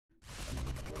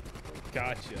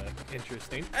Gotcha.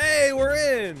 Interesting. Hey, we're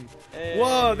in! Hey.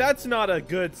 Whoa, that's not a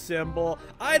good symbol.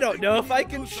 I don't know if I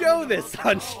can show this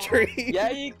on stream. Yeah,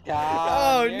 you can.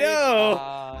 Oh, Yeah, no. you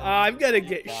can. I'm gonna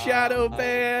get You shadow can.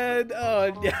 banned.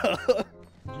 Oh, no.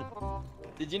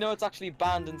 Did you know it's actually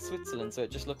banned in Switzerland, so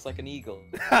it just looks like an eagle?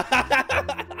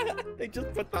 They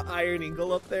just put the Iron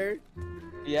Eagle up there.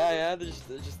 Yeah, they're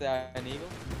just the Iron Eagle.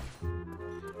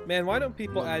 Man, why don't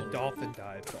people add Dolphin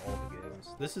Dive to all the games?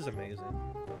 This is amazing.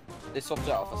 They swapped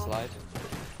it off a slide.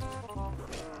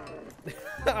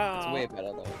 It's way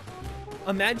better though.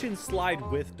 Imagine slide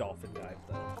with Dolphin Dive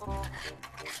though.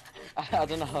 I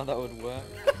don't know how that would work.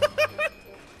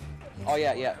 Oh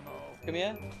yeah. Come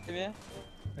here.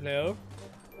 Hello?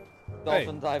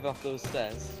 Dolphin dive off those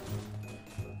stairs.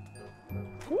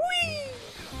 Whee!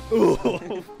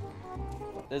 Ooh.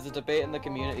 There's a debate in the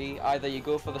community. Either you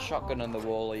go for the shotgun on the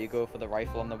wall, or you go for the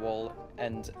rifle on the wall,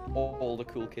 and all the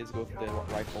cool kids go for the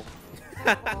rifle.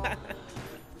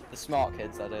 The smart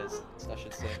kids, that is, I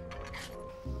should say.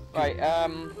 Right,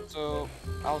 so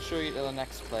I'll show you to the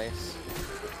next place.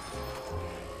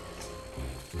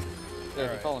 So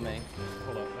if you follow me.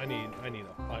 Hold on, I need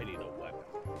a weapon.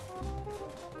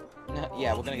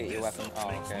 Yeah, we're gonna get you a weapon. Oh,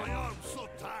 okay.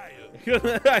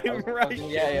 I'm right.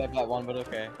 Yeah, that one, but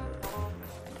okay.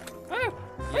 Ah.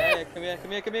 Yeah, come here.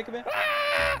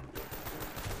 Ah.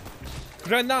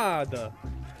 Granada.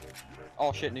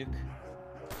 Oh shit, nuke.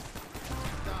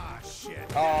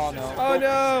 Oh no. Oh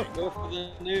no. Go for the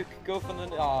nuke. Go for the.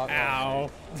 Oh. Ow.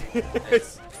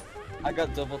 I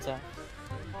got double tap.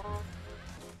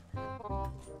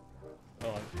 Hold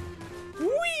on.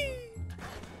 Whee!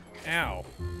 Ow.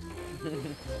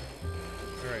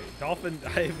 Alright, Dolphin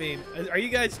diving. Are you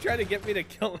guys trying to get me to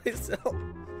kill myself?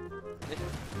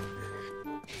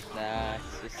 Nah,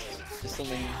 it's just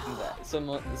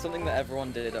something that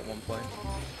everyone did at one point.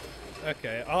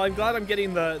 Okay, well, I'm glad I'm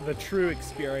getting the true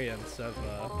experience of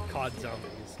COD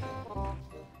Zombies.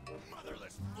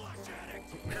 Motherless flesh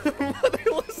addict.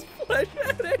 Motherless flesh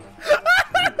addict.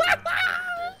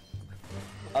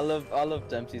 I love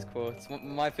Dempsey's quotes.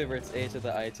 My favorite's A to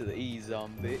the I to the E,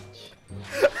 bitch.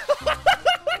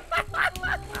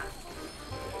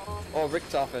 Or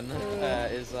Richtofen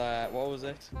is what was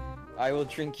it? I will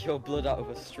drink your blood out of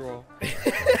a straw.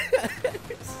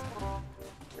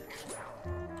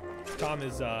 Tom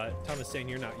is saying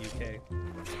you're not UK.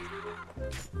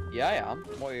 Yeah, I am.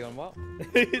 What are you on? What?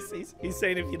 he's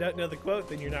saying if you don't know the quote,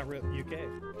 then you're not real UK.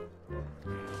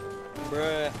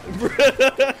 Bruh.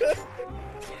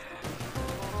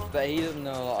 But he doesn't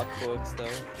know a lot of quotes though.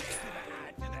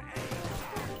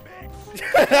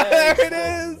 There it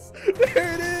is!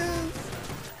 There it is!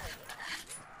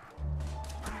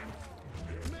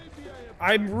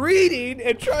 I'm reading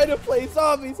and trying to play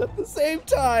zombies at the same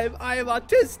time. I am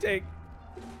autistic.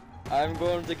 I'm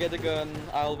going to get a gun.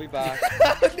 I'll be back.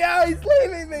 Now he's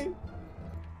leaving me.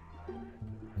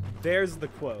 There's the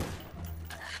quote.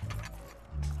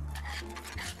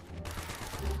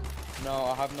 No,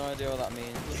 I have no idea what that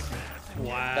means.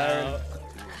 Wow.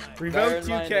 Revoked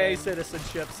UK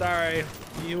citizenship. Sorry,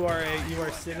 you are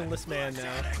a sinless man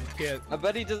now. You can't. I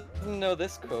bet he doesn't know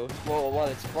this quote. Well, what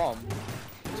it's from.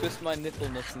 Twist my nipple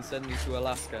nuts and send me to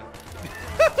Alaska.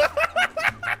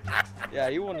 Yeah,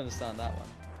 you won't understand that one.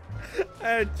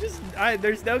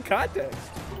 There's no context.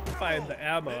 Find the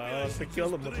ammo. I'll have to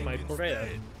kill him with my breath.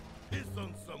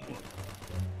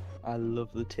 I love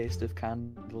the taste of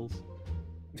candles.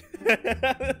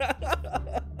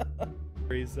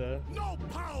 No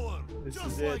power, This just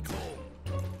is like it.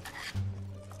 home.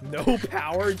 No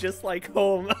power, just like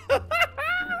home.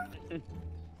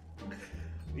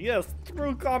 Yes,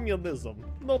 true communism.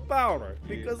 No power,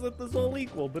 because it is all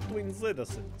equal between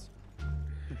citizens.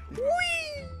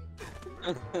 Whee!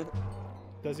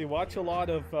 Does he watch a lot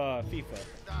of FIFA?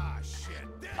 Ah, shit.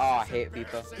 Oh, I hate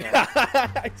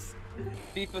FIFA.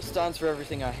 FIFA stands for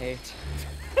everything I hate.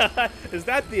 Is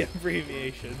that the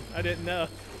abbreviation? I didn't know.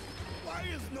 Why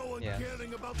is no one Yeah.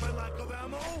 caring about my lack of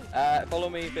ammo? Follow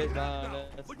me, face down.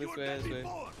 This way.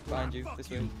 Behind you, this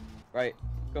way. Right,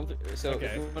 come through. So Okay.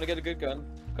 if you want to get a good gun,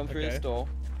 come through Okay. this door.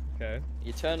 Okay.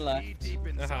 You turn left.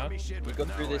 Uh-huh. You go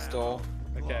through this door,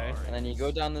 Okay. and then you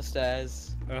go down the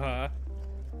stairs, Uh-huh.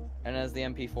 and there's the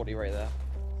MP40 right there.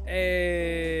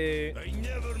 Hey. I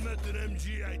never met an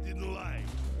MG I didn't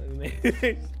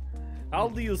like. How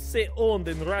do you say owned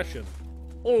in Russian?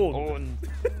 Owned.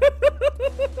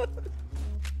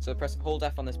 So hold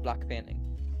F on this black painting.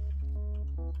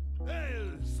 Hey,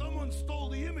 someone stole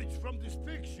the image from this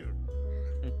picture.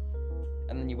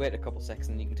 And then you wait a couple seconds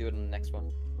and you can do it on the next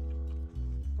one.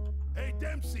 Hey,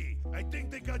 Dempsey, I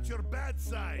think they got your bad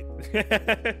side.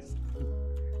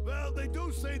 Well, Well, they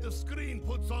do say the screen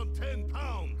puts on 10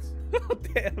 pounds. Oh,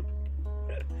 damn.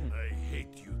 I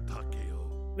hate you,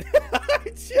 Takeo.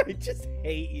 I just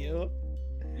hate you.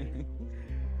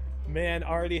 Man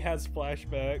already has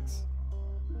flashbacks.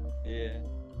 Yeah.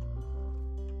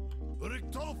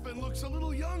 Richtofen looks a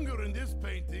little younger in this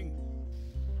painting.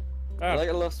 Oh. Like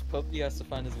a lost puppy has to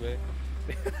find his way.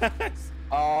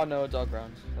 Oh no, dog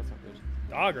round. That's not good.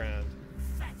 Dog round.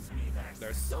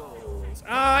 Their souls.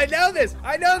 Oh, I know this!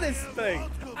 I know this thing!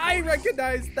 I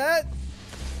recognize that!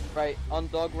 Right, on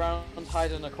dog round,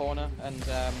 hide in a corner and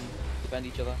defend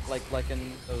each other, like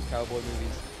in those cowboy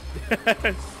movies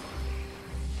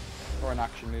or in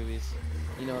action movies.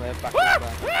 You know they're back to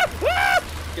back.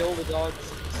 Kill the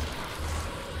dogs.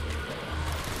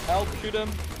 Help! Shoot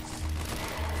him!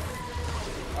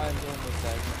 I'm almost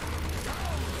dead.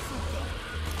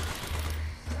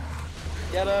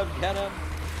 Get him! Get him!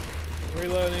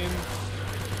 Reloading.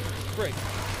 Break.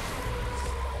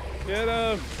 Get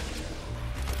him!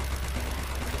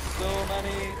 There's so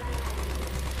many.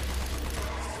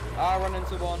 I run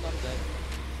into one, I'm dead.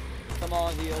 Come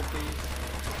on, heal, please.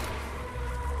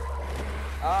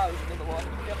 Ah, there's another one.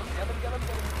 Get him, get him, get him,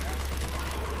 get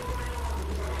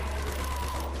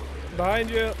him. Behind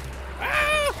you!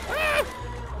 Ah! Ah!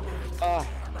 Ah.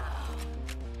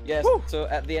 Yes, Woo. so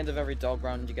at the end of every dog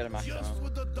round, you get a max Just ammo.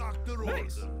 what the doctor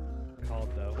Nice. ordered.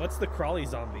 Called though. What's the crawly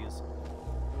zombies?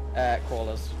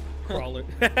 Crawlers. Crawler.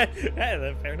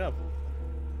 Hey, fair enough.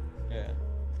 Yeah.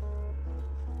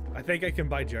 I think I can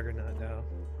buy Juggernaut now.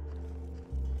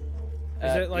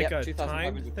 Is it like yep, a 2,500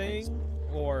 timed points. thing?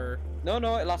 Or. No,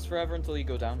 no, it lasts forever until you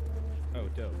go down. Oh,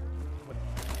 dope. What?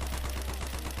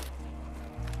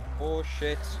 Oh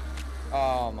shit.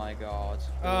 Oh my god.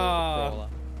 Ah. Crawler.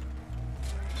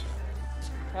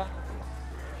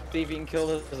 See if you can kill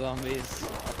the zombies.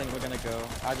 I think we're gonna go.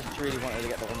 I just really wanted to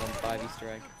get the 115 Easter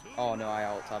egg. Oh no, I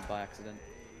alt-tabbed by accident.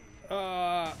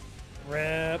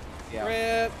 Rip. Yeah.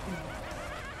 Rip.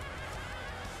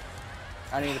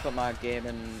 I need to put my game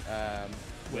in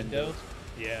Windows?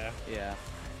 Yeah. Yeah.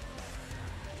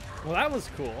 Well, that was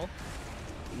cool.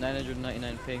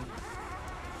 999 ping.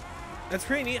 That's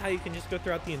pretty neat how you can just go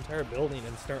throughout the entire building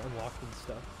and start unlocking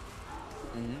stuff.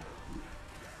 Mm-hmm.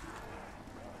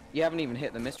 You haven't even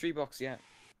hit the mystery box yet.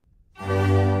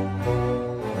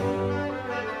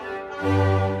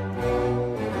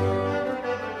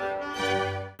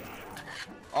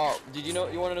 Oh, did you know?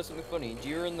 You want to know something funny?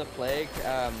 During the plague,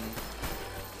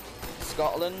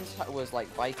 Scotland was like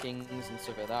Vikings and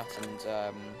stuff like that,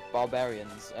 and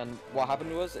barbarians. And what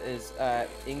happened was,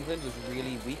 England was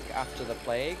really weak after the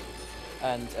plague,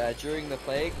 and during the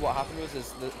plague, what happened was,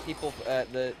 the people,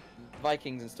 the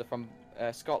Vikings and stuff from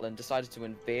Scotland decided to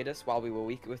invade us while we were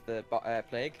weak with the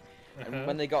plague. And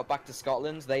when they got back to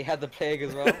Scotland, they had the plague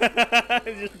as well.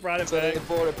 Just brought it So back. they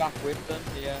brought it back with them.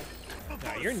 Yeah.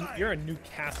 No, you're a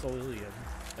Newcastleian.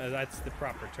 That's the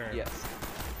proper term. Yes.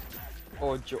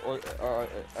 Or what's the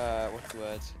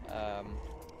word?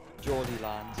 Geordie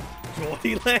land.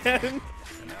 Geordie land.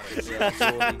 Yeah,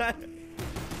 Geordie.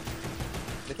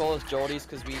 They call us Geordies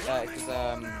because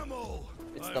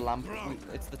it's the lamp.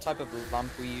 It's the type of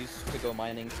lamp we use to go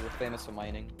mining. So we're famous for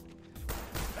mining.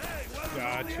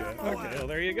 Gotcha. Okay, well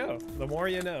there you go. The more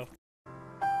you know.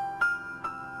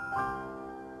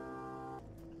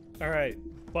 Alright,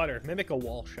 Butter, mimic a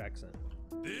Welsh accent.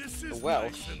 This is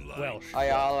Welsh. nice and light. Welsh. Are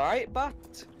you alright,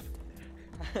 Bat?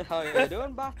 How you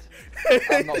doing, Bat?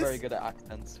 I'm not very good at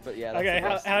accents, but yeah. That's Okay, the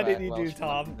best, how did you do, Welsh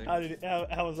Tom? one.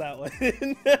 How was that one?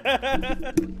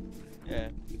 Yeah.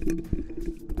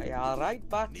 Are you alright,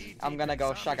 Bat? I'm gonna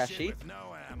go shag a sheep. With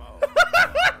no ammo.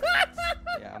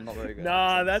 Yeah, I'm not very good.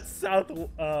 Nah, at that's South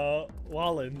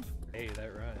Wallen. Hey,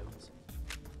 that rhymes.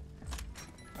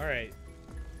 Alright.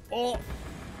 Oh!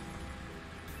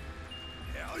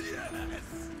 Hell yes.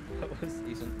 That was accents.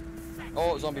 Decent.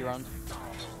 Oh, zombie round.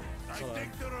 I Hold on.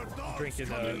 think there are dogs Drinking,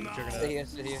 coming now. Juggernaut. Stay here,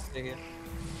 stay here, stay here.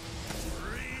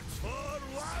 Reach for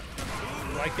what?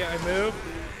 Why can't I move?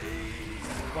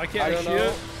 Why can't I don't shoot?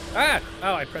 know. Ah!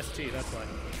 Oh, I pressed T, that's why.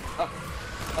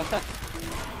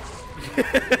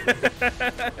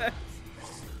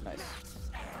 Nice.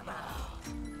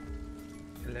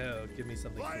 Hello, give me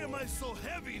something Why am cool. I so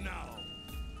heavy now?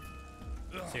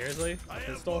 Ugh, Seriously? A I have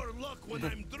pistol? more luck when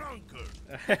I'm drunker.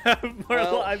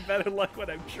 Well- I have better luck when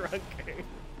I'm drunk.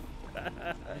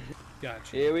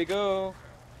 Gotcha. Here we go.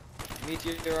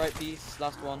 Meteorite piece,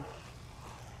 last one.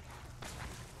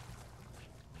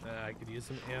 I could use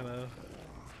some ammo.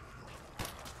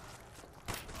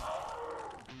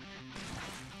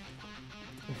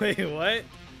 Wait, what?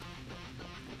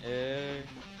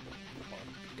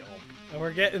 And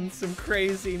we're getting some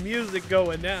crazy music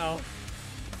going now.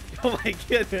 Oh my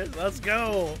goodness, let's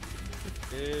go.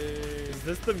 Is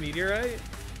this the meteorite?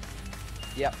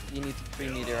 Yep, you need 3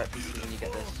 meteorite pieces when you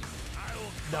get this.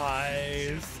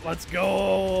 Nice. Let's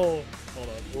go. Hold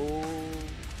on. Oh.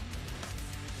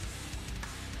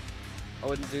 I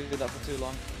wouldn't do that for too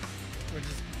long. We're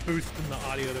just boosting the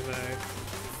audio to max.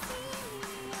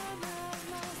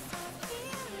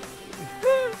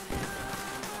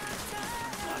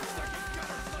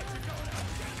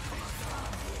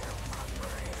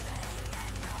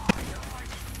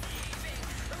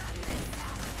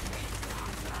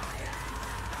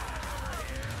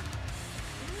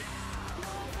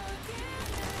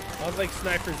 I don't think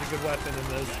sniper's a good weapon in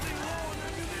this.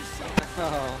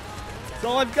 Oh. That's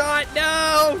all I've got.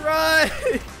 No, run!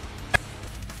 You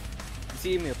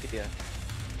see me up here?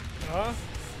 Huh?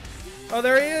 Oh,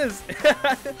 there he is.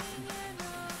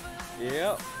 Yep.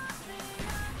 Alright.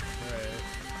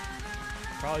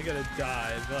 Probably gonna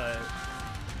die, but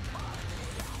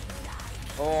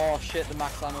Oh shit, the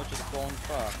max ammo just gone.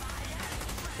 Fuck.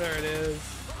 there it is.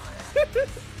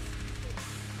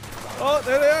 Oh,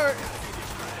 there they are!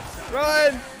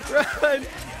 Run! Run!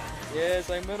 Yes,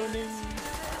 I'm running.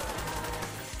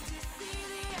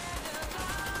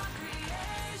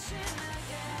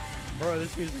 Bro,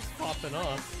 this music's popping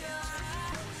off.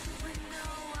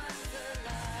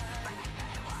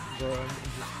 Bro, I'm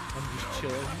just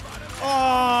chilling.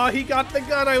 Oh, he got the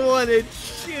gun I wanted.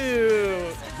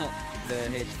 Shoot! The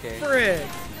HK. Frick!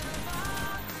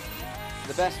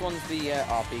 The best one's the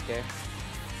RPK.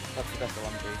 That's the best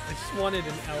LMG. I just wanted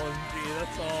an LMG,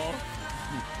 that's all.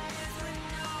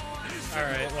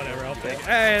 Alright, whatever, I'll take it.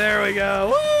 Hey, there we go!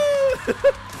 Woo!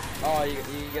 Oh, you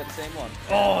get the same one.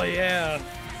 Oh, yeah.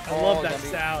 I Oh, love that that'd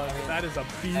be- sound. That is a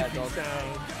beefy dog.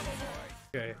 sound.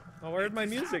 Okay. Oh, where'd my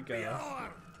music go?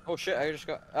 Oh shit, I just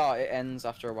got. Oh, it ends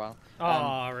after a while.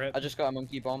 Aw, rip. I just got a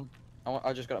monkey bomb.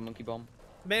 I just got a monkey bomb.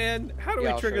 Man, how do Yeah,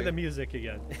 we I'll trigger show the you. music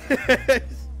again?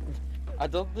 I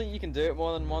don't think you can do it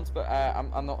more than once, but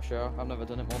I'm not sure. I've never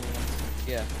done it more than once.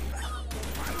 Yeah. I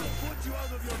will put you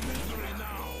out of your misery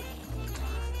now.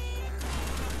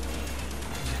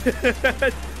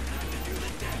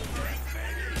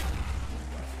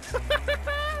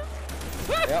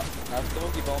 Yep, that's the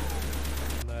monkey bomb.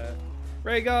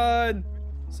 Ray gun!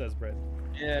 Says Brett.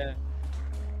 Yeah.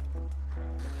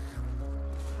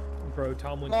 Bro,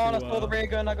 Tom went Come on, I to, saw the ray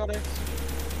gun, I got it.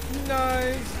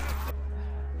 Nice!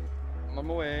 I'm on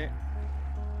my way.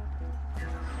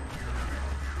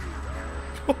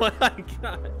 Oh my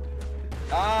god.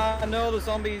 Ah, no, the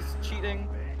zombies cheating.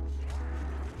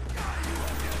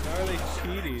 How are they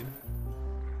cheating?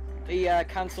 He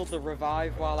cancelled the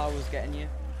revive while I was getting you.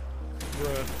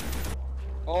 Bruh.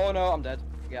 Oh no, I'm dead.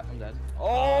 Yeah, I'm dead.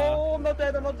 Oh, I'm not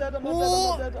dead, I'm not dead, I'm not dead, I'm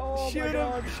not dead. Oh shoot my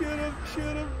god. him, shoot him,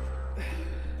 shoot him.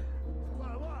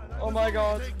 Oh my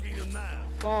god. Taking a nap.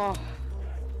 Oh.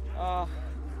 Are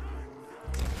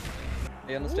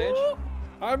you on the stage? Woo!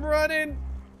 I'm running.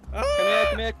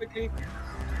 Come here quickly.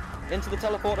 Into the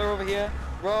teleporter over here.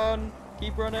 Run.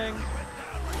 Keep running.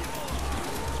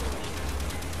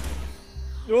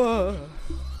 Oh,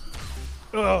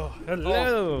 Oh,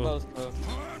 hello. close, close.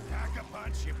 Pack a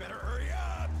punch, you better hurry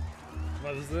up.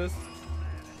 What is this?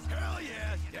 Hell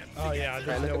yeah. Oh yeah, Right,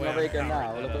 there's look no at way my ray I'm gun now.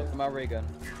 powering Look that at my ray gun.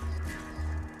 up.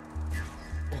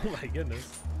 Oh my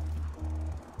goodness.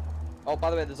 Oh, by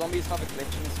the way, the zombies have a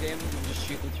glitch in this game. You can just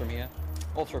shoot them from here.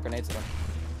 Or throw grenades at them.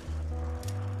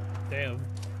 Damn.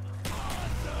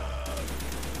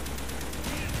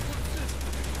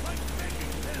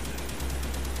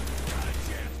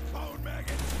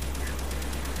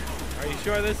 Are you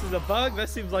sure this is a bug? That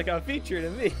seems like a feature to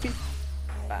me.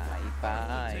 Bye,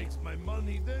 bye. Takes my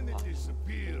money, then it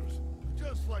disappears.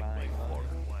 Just like Bye, my bye. fork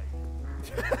light.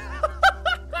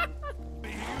 It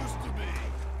used to be.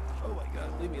 Oh my god,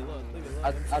 leave me alone, leave me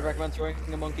alone. I'd recommend throwing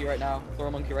a monkey right now. Throw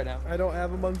a monkey right now. I don't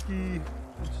have a monkey.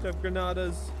 I just have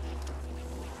granadas.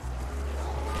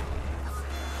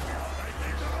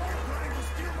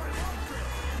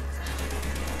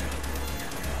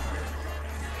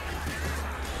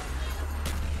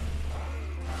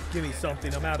 Give me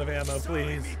something. I'm out of ammo,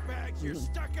 please. Meatbags, you're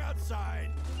stuck outside.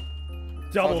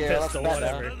 Double Okay, well, that's pistol, better.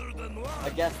 whatever. Better than one. I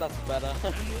guess that's better. And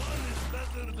one is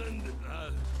better than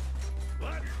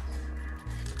what?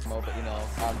 No, but you know,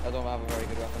 I don't have a very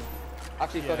good weapon.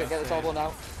 Actually, fuck Yeah, it, get the same. toggle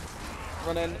now.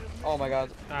 Run in. Oh my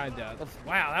god. I'm dead.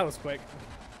 Wow, that was quick.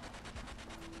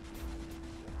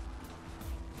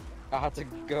 I had to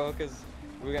go because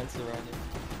we were getting surrounded.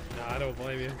 No, I don't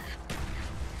blame you.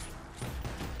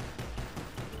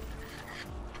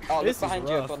 Oh, This look is behind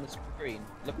you up rough. on the screen.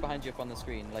 Look behind you up on the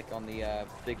screen, like on the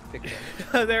big picture.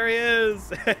 There he is!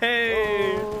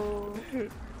 Hey! Oh.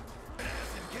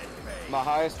 My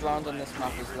highest round on this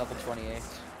map is level 28.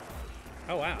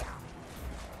 Oh wow.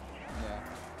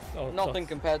 Yeah. Oh, Nothing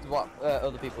compared to what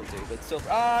other people do, but still.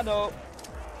 Ah, no!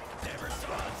 Never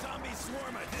saw a zombie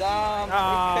swarm at Damn!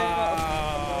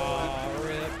 Ah,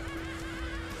 rip.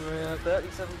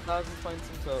 37,000 points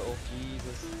in total.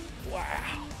 Jesus.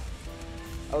 Wow.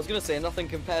 I was gonna say nothing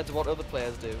compared to what other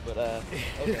players do, but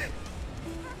okay.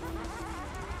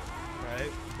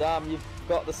 Right. Damn, you've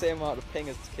got the same amount of ping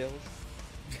as kills.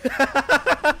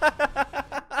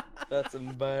 That's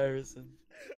embarrassing.